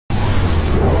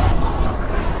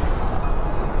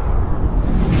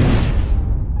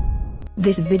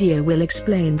This video will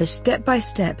explain the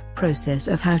step-by-step process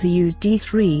of how to use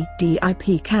D3D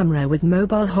IP camera with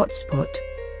mobile hotspot.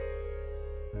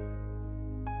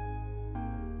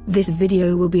 This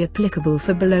video will be applicable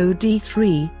for below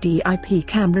D3D IP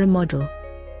camera model.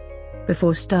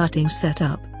 Before starting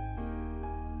setup,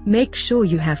 make sure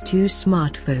you have two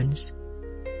smartphones.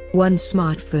 One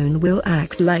smartphone will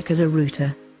act like as a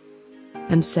router,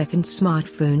 and second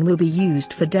smartphone will be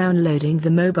used for downloading the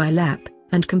mobile app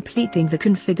and completing the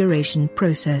configuration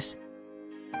process.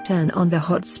 Turn on the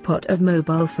hotspot of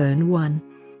mobile phone 1.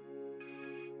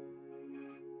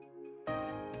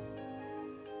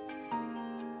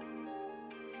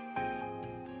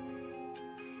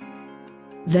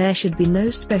 There should be no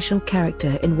special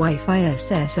character in Wi-Fi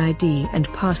SSID and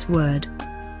password.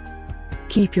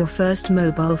 Keep your first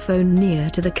mobile phone near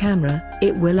to the camera,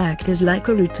 it will act as like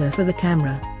a router for the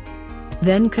camera.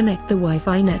 Then connect the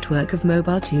Wi-Fi network of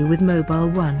mobile 2 with mobile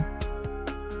 1.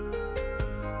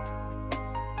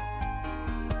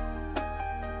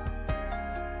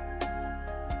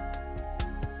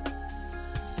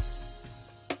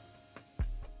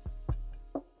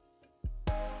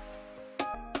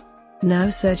 Now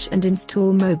search and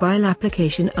install mobile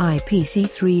application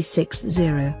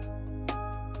IPC360.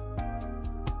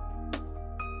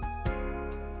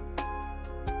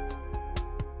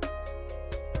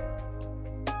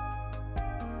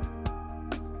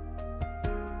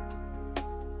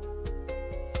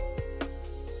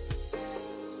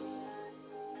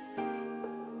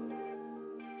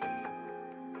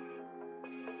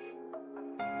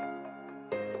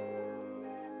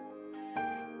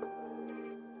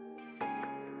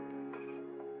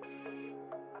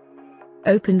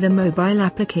 Open the mobile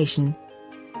application.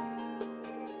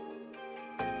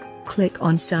 Click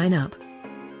on Sign Up.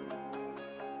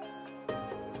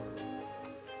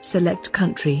 Select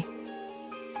Country.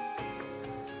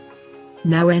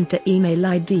 Now enter email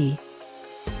ID.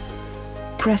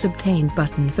 Press Obtain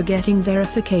button for getting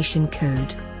verification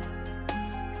code.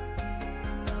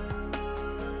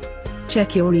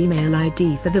 Check your email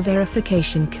ID for the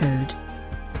verification code.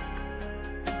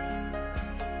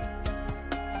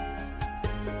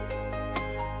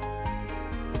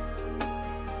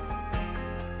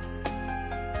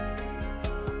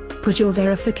 Put your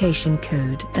verification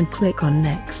code and click on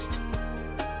Next.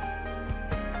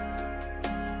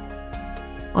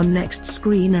 On Next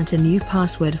screen, enter new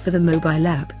password for the mobile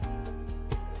app.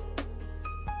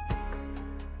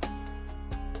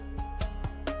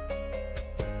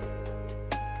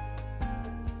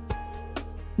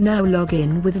 Now log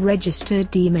in with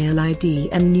registered email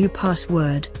ID and new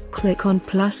password. Click on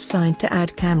plus sign to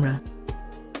add camera.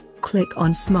 Click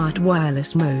on Smart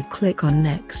Wireless Mode. Click on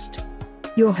Next.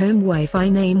 Your home Wi-Fi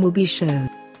name will be shown.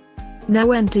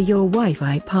 Now enter your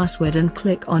Wi-Fi password and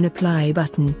click on Apply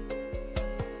button.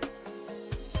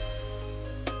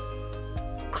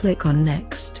 Click on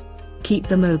Next. Keep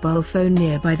the mobile phone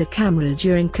nearby the camera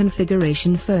during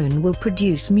configuration. Phone will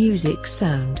produce music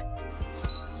sound.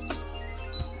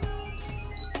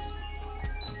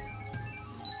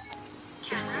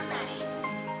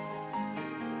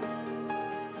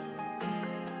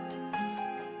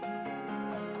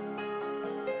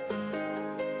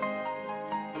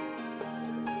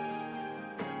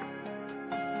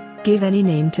 Give any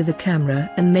name to the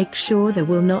camera and make sure there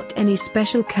will not any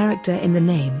special character in the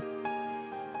name.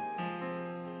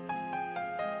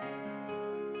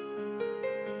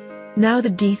 Now the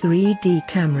D3D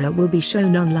camera will be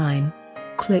shown online.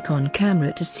 Click on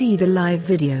Camera to see the live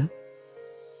video.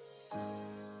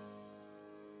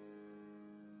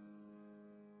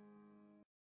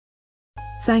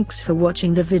 Thanks for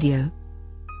watching the video.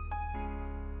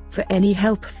 For any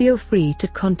help, feel free to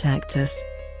contact us.